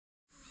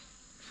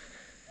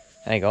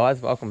Hey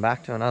guys, welcome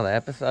back to another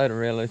episode of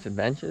Real Loose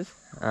Adventures.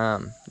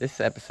 This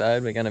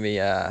episode we're going to be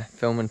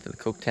filming for the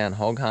Cooktown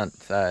hog hunt.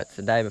 So it's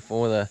the day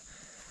before the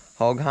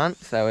hog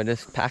hunt, so we're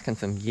just packing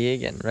some gear,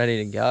 getting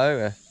ready to go.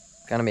 We're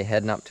going to be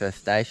heading up to a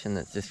station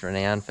that's just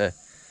renowned for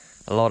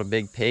a lot of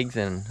big pigs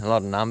and a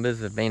lot of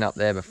numbers. We've been up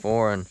there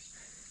before and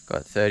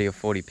got 30 or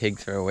 40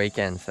 pigs for a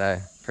weekend,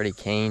 so pretty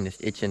keen,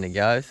 just itching to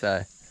go.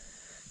 So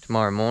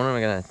tomorrow morning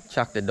we're going to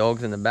chuck the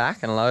dogs in the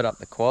back and load up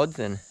the quads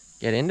and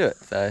get into it,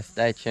 so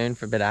stay tuned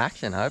for a bit of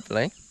action,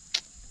 hopefully.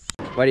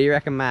 What do you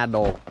reckon, Mad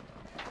Dog?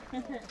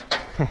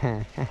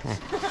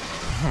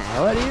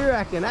 What do you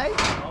reckon, eh?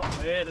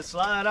 Oh, yeah, the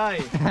slide,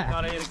 eh?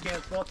 Got here to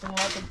camp spots and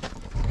like them.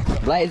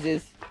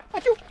 Blazes.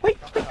 Wait.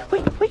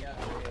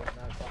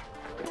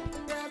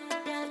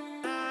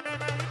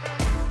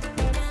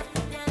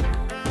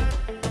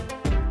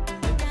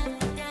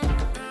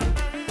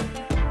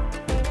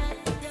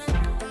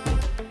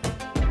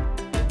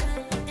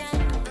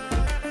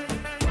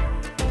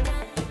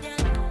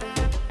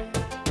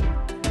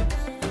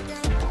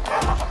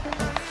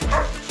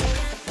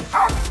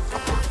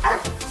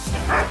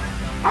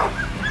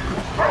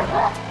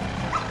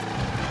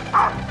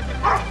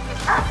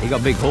 He got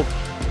a big hook.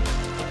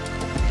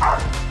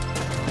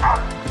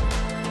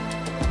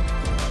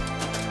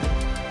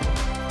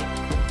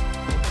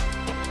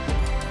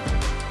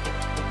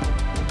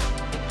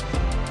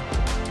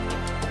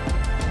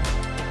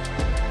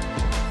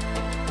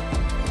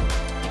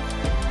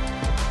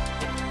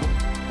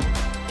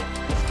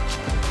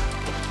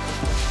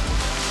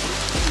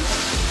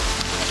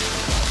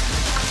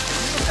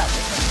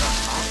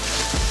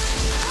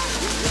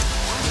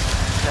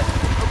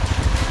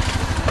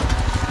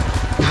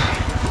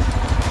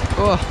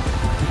 Oh.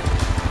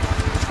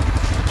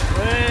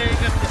 Hey, you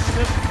got the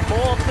slip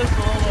bolters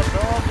all the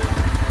dogs.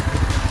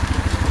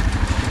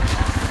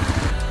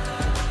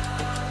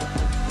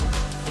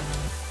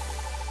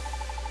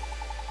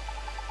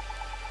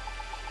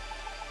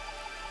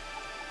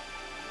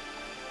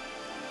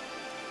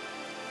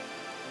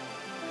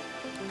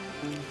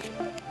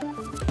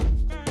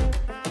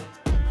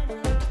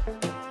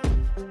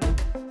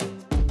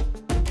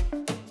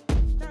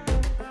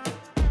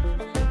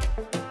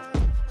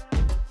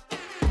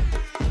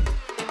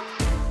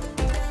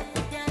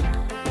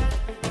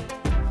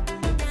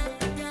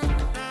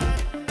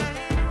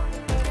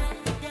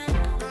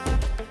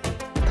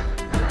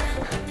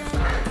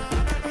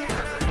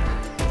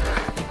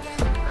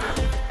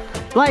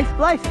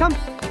 Blaze, come.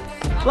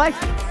 Blaze,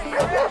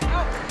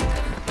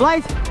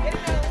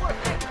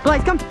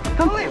 come.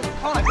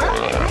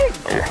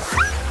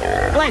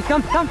 Blaze,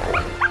 come. Come.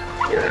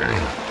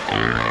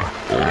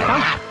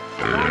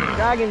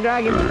 Drag him.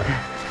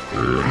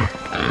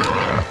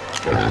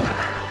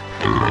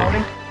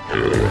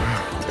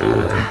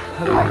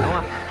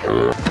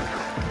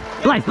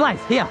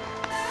 Blaze, here.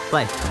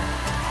 Blaze.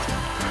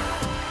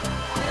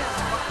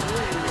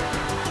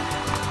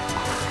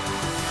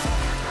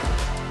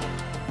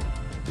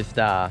 Just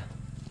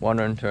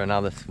wandering to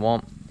another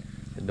swamp.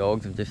 The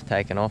dogs have just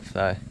taken off,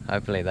 so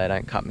hopefully they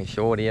don't cut me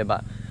short here,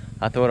 but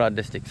I thought I'd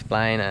just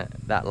explain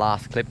that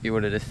last clip you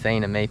would have just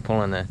seen of me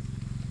pulling the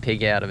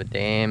pig out of a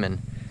dam and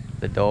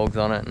the dogs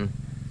on it, and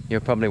you're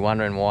probably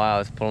wondering why I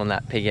was pulling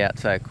that pig out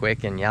so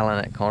quick and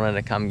yelling at Connor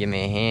to come give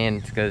me a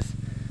hand. It's because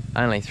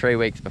only 3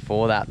 weeks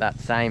before that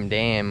same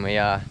dam, we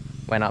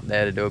went up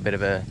there to do a bit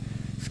of a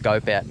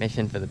scope out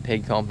mission for the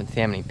pig comp and see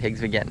how many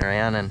pigs we're getting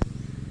around, and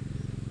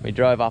we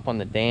drove up on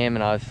the dam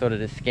and I was sort of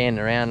just scanning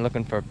around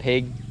looking for a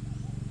pig,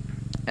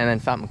 and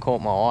then something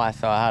caught my eye,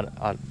 so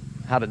I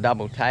had a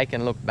double take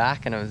and looked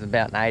back, and it was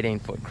about an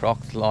 18-foot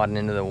croc sliding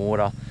into the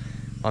water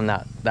on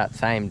that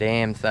same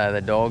dam. So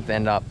the dogs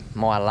end up,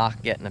 my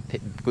luck, getting a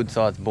good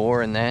sized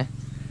boar in there,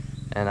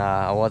 and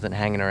I wasn't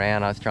hanging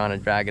around. I was trying to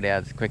drag it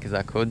out as quick as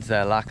I could,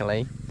 so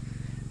luckily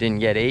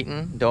didn't get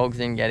eaten. Dogs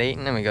didn't get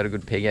eaten, and we got a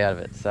good pig out of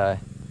it. So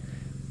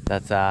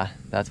that's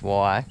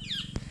why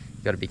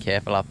you got to be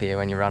careful up here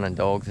when you're running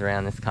dogs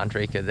around this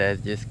country, because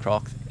there's just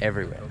crocs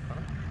everywhere.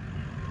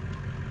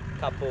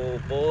 Couple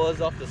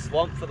boars off the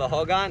swamp for the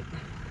hog hunt.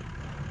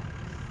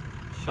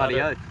 Got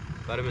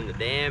him in the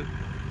dam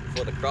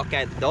before the croc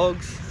ate the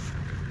dogs.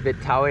 A bit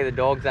towy, the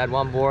dogs had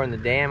one boar in the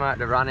dam. I had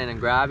to run in and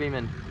grab him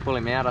and pull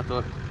him out. I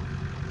thought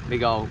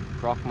big old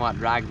croc might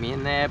drag me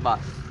in there,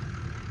 but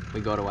we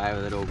got away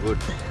with it all good.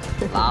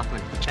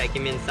 Laughing. Take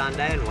him in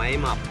Sunday and weigh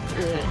him up.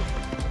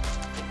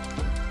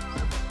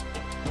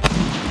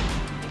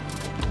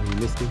 You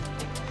missed him.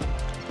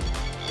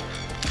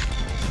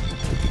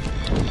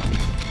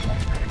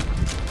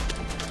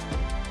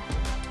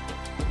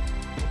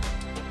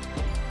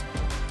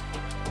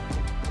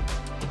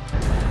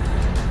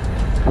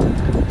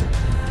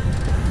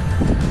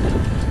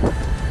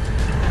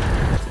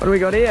 What do we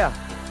got here?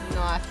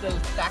 Nice little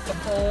stack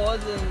of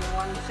boars and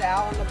one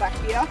sow on the back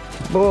here.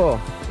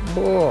 Boar.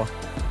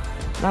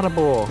 Not a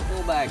boar.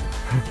 Full bag.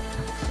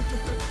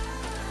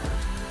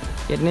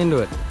 Getting into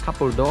it.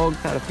 Couple of dogs,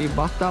 had a few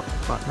bust ups,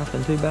 but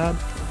nothing too bad.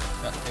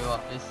 Got to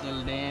up this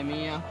little dam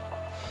here.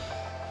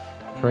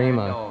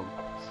 Primo.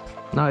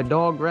 No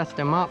dog, rest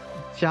him up.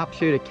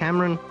 Sharpshooter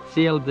Cameron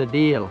sealed the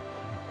deal.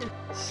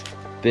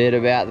 Bit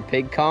about the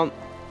pig comp.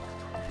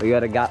 We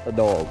gotta gut the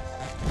dogs.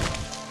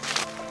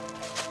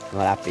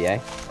 Not happy, eh?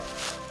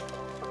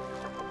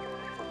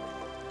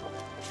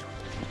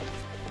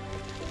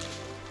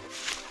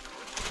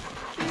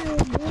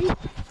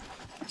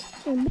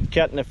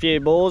 Cutting a few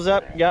balls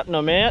up, gutting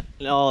them out.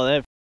 Oh,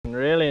 they're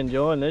really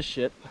enjoying this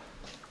shit.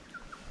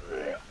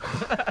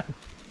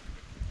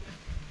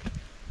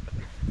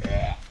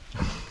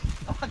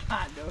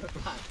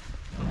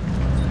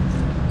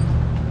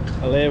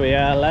 Well, there we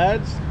are,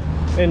 lads.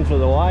 In for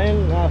the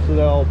weigh-in after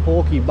the old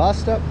porky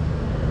bust up.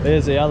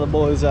 There's the other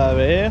boys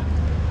over here.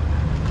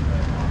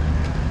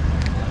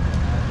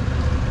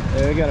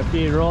 There we got a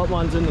few right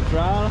ones in the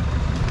trailer.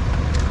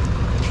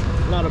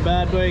 Not a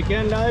bad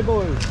weekend, eh,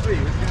 boys?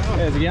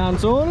 There's the yarn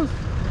sorted.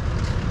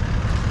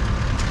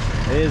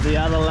 There's the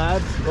other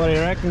lads. What do you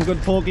reckon?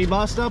 Good porky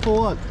bust up or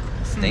what?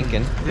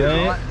 Stinking.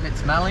 Yeah. Right, a bit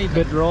smelly, but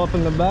Bit ripe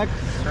in the back.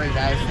 3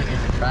 days sitting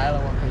in the trailer,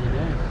 what can you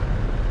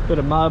do? Bit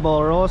of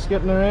mobile rice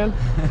getting around.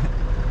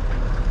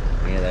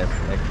 Yeah,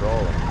 they're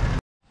crawling.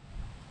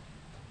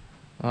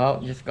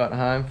 Well, just got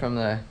home from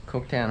the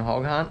Cooktown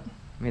hog hunt.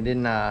 We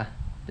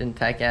didn't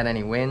take out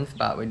any wins,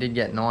 but we did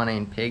get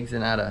 19 pigs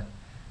and had a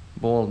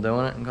ball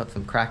doing it, and got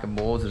some cracker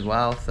balls as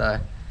well, so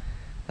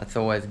that's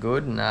always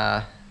good. And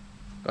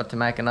got to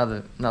make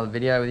another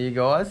video with you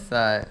guys,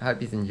 so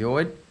hope you've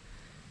enjoyed.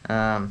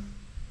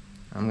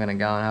 I'm gonna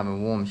go and have a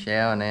warm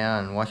shower now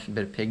and wash a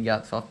bit of pig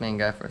guts off me and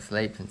go for a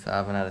sleep, since I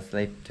haven't had a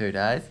sleep for 2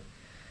 days.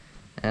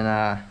 And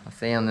I'll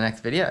see you on the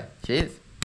next video. Cheers.